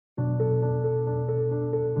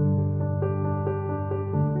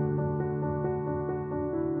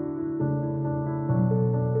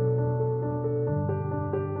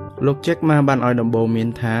លោកចេកមកបានឲ្យដំបូងមាន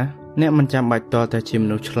ថាអ្នកមិនចាំបាច់តតែជាម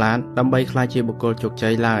នុស្សឆ្លាតដើម្បីក្លាយជាបុគ្គលជោគជ័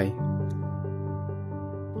យឡើយ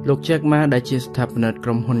លោកចេកមកដែលជាស្ថាបនិកក្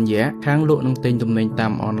រុមហ៊ុនយក្សខាងលក់និងទិញទំនិញតា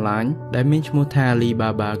មអនឡាញដែលមានឈ្មោះថា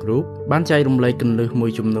Alibaba Group បានចែករំលែកគន្លឹះមួ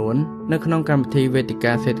យចំនួននៅក្នុងកម្មវិធីវេទិ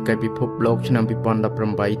កាសេដ្ឋកិច្ចពិភពលោកឆ្នាំ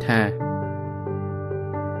2018ថា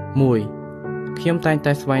 1. ខ្ញុំតែង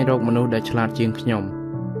តែស្វែងរកមនុស្សដែលឆ្លាតជាងខ្ញុំ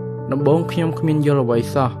ដំបូងខ្ញុំគ្មានយល់អ្វី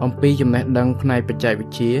សោះអំពីចំណេះដឹងផ្នែកបច្ចេកវិ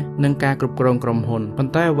ទ្យានិងការគ្រប់គ្រងក្រុមហ៊ុនប៉ុ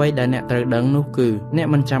ន្តែអ្វីដែលអ្នកត្រូវដឹងនោះគឺអ្នក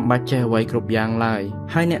មិនចាំបាច់ចេះអ្វីគ្រប់យ៉ាងឡើយ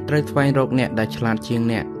ហើយអ្នកត្រូវស្វែងរកអ្នកដែលឆ្លាតជាង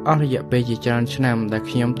អ្នកអស់រយៈពេលជាច្រើនឆ្នាំដែល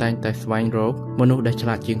ខ្ញុំតែងតែស្វែងរកមនុស្សដែលឆ្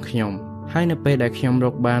លាតជាងខ្ញុំហើយនៅពេលដែលខ្ញុំរ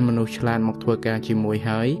កបានមនុស្សឆ្លាតមកធ្វើការជាមួយ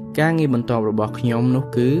ហើយការងារបន្ទាប់របស់ខ្ញុំនោះ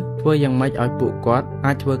គឺធ្វើយ៉ាងម៉េចឲ្យពួកគាត់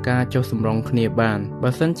អាចធ្វើការចុះសម្រុងគ្នាបានបើ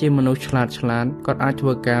សិនជាមនុស្សឆ្លាតគាត់អាចធ្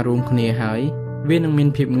វើការរួមគ្នាហើយវានឹងមាន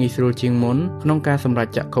ភាពងាយស្រួលជាងមុនក្នុងការសម្រេច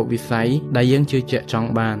ចក្ខុវិស័យដែលយើងជឿជាក់ចង់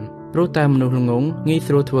បានព្រោះតែមនុស្សល្ងងងាយ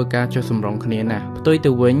ស្រួលធ្វើការចុះសម្រុងគ្នាណាស់ផ្ទុយទៅ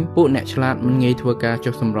វិញពួកអ្នកឆ្លាតមិនងាយធ្វើការ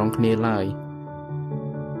ចុះសម្រុងគ្នាឡើយ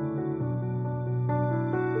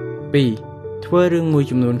 2. ធ្វើរឿងមួយ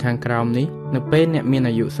ចំនួនខាងក្រោមនេះនៅពេលអ្នកមាន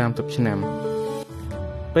អាយុ30ឆ្នាំ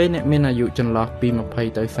ពេលអ្នកមានអាយុចន្លោះពី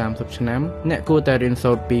20ទៅ30ឆ្នាំអ្នកគួរតែរៀន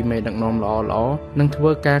សូត្រពីមេដឹកនាំល្អៗនិងធ្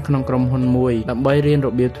វើការក្នុងក្រុមហ៊ុនមួយដើម្បីរៀនរ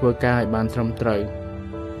បៀបធ្វើការឲ្យបានត្រឹមត្រូវ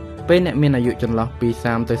ពេលអ្នកមានអាយុចន្លោះពី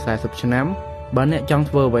30ទៅ40ឆ្នាំបើអ្នកចង់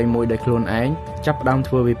ធ្វើអ្វីមួយដោយខ្លួនឯងចាប់ផ្ដើម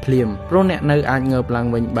ធ្វើវាភ្លាមព្រោះអ្នកនៅអាចងើបឡើង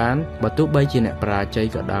វិញបានបើទោះបីជាអ្នកបរាជ័យ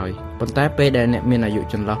ក៏ដោយប៉ុន្តែពេលដែលអ្នកមានអាយុ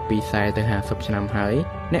ចន្លោះពី40ទៅ50ឆ្នាំហើយ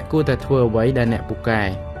អ្នកគួរតែធ្វើអ្វីដែលអ្នកពូកែ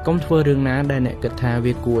កុំធ្វើរឿងណាដែលអ្នកគិតថា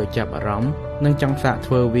វាគួរឲ្យចាប់អារម្មណ៍និងចង់សាក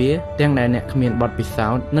ធ្វើវាទាំងដែលអ្នកគ្មានបទពិសោ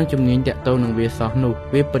ធន៍និងជំនាញទាក់ទងនឹងវាសោះនោះ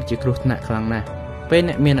វាពិតជាគ្រោះថ្នាក់ខ្លាំងណាស់ពេល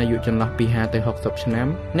អ្នកមានអាយុចន្លោះពី50ទៅ60ឆ្នាំ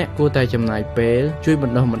អ្នកគួរតែចំណាយពេលជួយប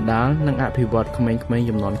ណ្ដុះបណ្ដាលនិងអភិវឌ្ឍក្មេងៗ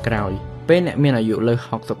ជំនាន់ក្រោយពេលអ្នកមានអាយុលើស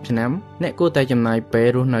60ឆ្នាំអ្នកគួរតែចំណាយពេល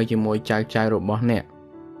រស់នៅជាមួយចៅៗរបស់អ្នក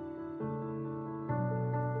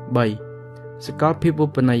 3. សាកលភាពឧ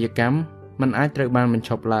បនីយកម្មមិនអាចត្រូវបានបញ្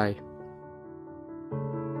ឈប់ឡើយ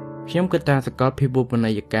ខ្ញុំគិតថាសាកលភាពឧប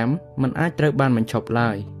នីយកម្មមិនអាចត្រូវបានបញ្ឈប់ឡើ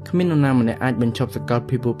យគ្មាននរណាម្នាក់អាចបញ្ឈប់សាកល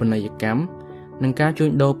ភាពឧបនីយកម្មនិងការជួញ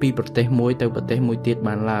ដូរពីប្រទេសមួយទៅប្រទេសមួយទៀត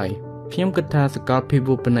បានឡើយខ្ញុំគិតថាសាកលភាព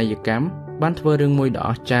ឧបនីយកម្មបានធ្វើរឿងមួយដ៏អ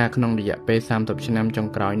ស្ចារ្យក្នុងរយៈពេល30ឆ្នាំចុង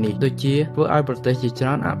ក្រោយនេះដូចជាធ្វើឲ្យប្រទេសជាច្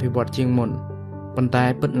រើនអភិវឌ្ឍជាងមុនប៉ុន្តែ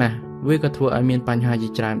ពិតណាស់វាក៏ធ្វើឲ្យមានបញ្ហាជា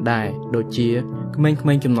ច្រើនដែរដូចជាក្មេង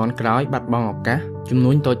ៗជំនាន់ក្រោយបាត់បង់ឱកាសចំ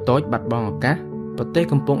នួនតូចៗបាត់បង់ឱកាសប្រទេស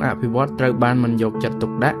កំពុងអភិវឌ្ឍត្រូវបានមិនយកចិត្តទុ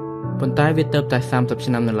កដាក់ប៉ុន្តែវាទៅតែ30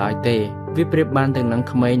ឆ្នាំនៅឡើយទេវាប្រៀបបានទៅនឹង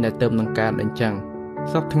ក្មេងដែលទៅនឹងកើតអញ្ចឹង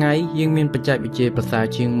សប្តាហ៍ថ្ងៃយើងមានបច្ចេកវិទ្យាប្រសើរ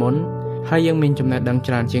ជាងមុនហើយយើងមានចំណេះដឹង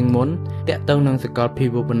ច្រើនជាងមុនទាក់ទងនឹងសាកលភាព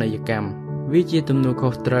ឧបនីយកម្មវាជាទំនួលខុ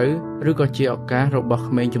សត្រូវឬក៏ជាឱកាសរបស់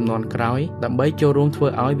ក្មេងជំនាន់ក្រោយដើម្បីចូលរួមធ្វើ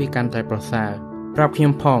ឲ្យវាកាន់តែប្រសើរប្រាប់ខ្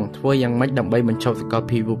ញុំផងធ្វើយ៉ាងម៉េចដើម្បីបញ្ឈប់សាកល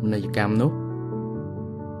ភាពឧបនីយកម្មនោះ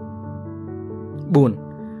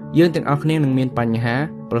 4. យើងទាំងអស់គ្នានឹងមានបញ្ហា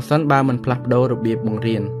ប្រសិនបើមិនផ្លាស់ប្ដូររបៀបបង្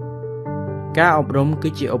រៀនការអប់រំគឺ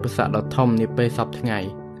ជាឧបសគ្គដ៏ធំនាពេលសប្តាហ៍ថ្ងៃ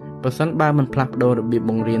ប្រសិនបើមិនផ្លាស់ប្ដូររបៀប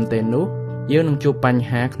បង្រៀនទេនោះយើងនឹងជួបបញ្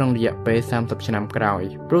ហាក្នុងរយៈពេល30ឆ្នាំក្រោយ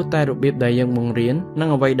ព្រោះតែរបៀបដែលយើងបង្រៀននិង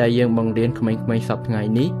អ្វីដែលយើងបង្រៀនក្មេងៗសប្តាហ៍ថ្ងៃ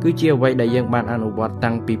នេះគឺជាអ្វីដែលយើងបានអនុវត្ត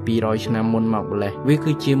តាំងពី200ឆ្នាំមុនមកម្ល៉េះវា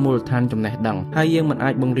គឺជាមូលដ្ឋានចំណេះដឹងហើយយើងមិនអា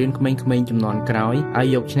ចបង្រៀនក្មេងៗជំនាន់ក្រោយឲ្យ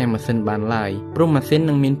យកឈ្នះម៉ាស៊ីនបានឡើយព្រោះម៉ាស៊ីន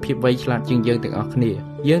នឹងមានភាពវៃឆ្លាតជាងយើងទាំងអស់គ្នា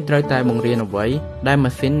យើងត្រូវតែបង្រៀនអ្វីដែល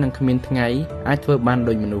ម៉ាស៊ីននឹងគ្មានថ្ងៃអាចធ្វើបាន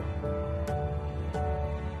ដូចមនុស្ស 5.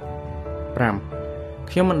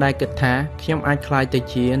 ខ្ញុំមិនដែលគិតថាខ្ញុំអាចក្លាយទៅ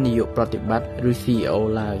ជានាយកប្រតិបត្តិឬ CEO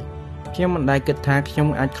ឡើយខ្ញុំមិនដែលគិតថាខ្ញុំ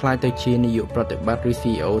អាចក្លាយទៅជានាយកប្រតិបត្តិឬ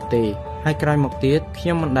CEO ទេហើយក្រោយមកទៀតខ្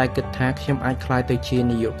ញុំមិនដែលគិតថាខ្ញុំអាចក្លាយទៅជា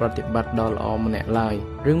នាយកប្រតិបត្តិដ៏ល្អម្នាក់ឡើយ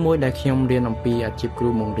រឿងមួយដែលខ្ញុំរៀនអំពីអាជីពគ្រូ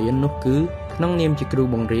បង្រៀននោះគឺក្នុងនាមជាគ្រូ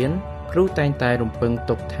បង្រៀនគ្រូតែងតែរំពឹង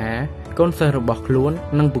ទុកថាកូនសិស្សរបស់ខ្លួន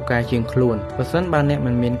នឹងពូកែជាងខ្លួនប្រសិនបើអ្នក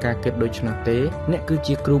មិនមានការគិតដូច្នោះទេអ្នកគឺ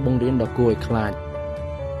ជាគ្រូបង្រៀនដ៏គួរឲ្យខ្លាច